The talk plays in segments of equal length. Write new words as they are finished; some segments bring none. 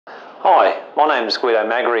Hi, my name is Guido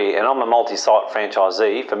Magri and I'm a multi-site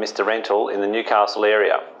franchisee for Mr Rental in the Newcastle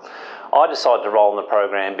area. I decided to roll in the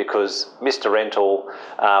program because Mr Rental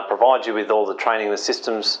provides you with all the training and the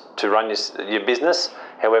systems to run your business.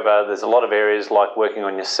 However, there's a lot of areas like working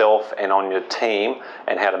on yourself and on your team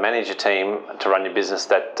and how to manage your team to run your business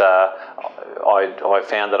that I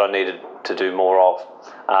found that I needed to do more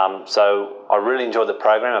of. So I really enjoyed the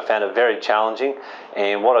program. I found it very challenging,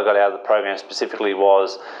 and what I got out of the program specifically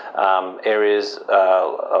was areas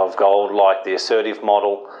of gold like the assertive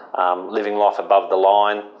model, living life above the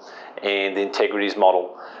line, and the integrities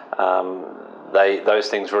model. Those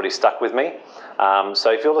things really stuck with me.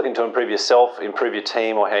 So if you're looking to improve yourself, improve your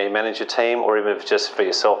team, or how you manage your team, or even if it's just for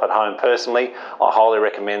yourself at home personally, I highly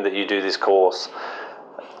recommend that you do this course.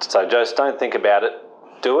 So just don't think about it,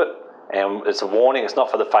 do it. And it's a warning, it's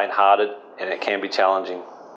not for the faint-hearted, and it can be challenging.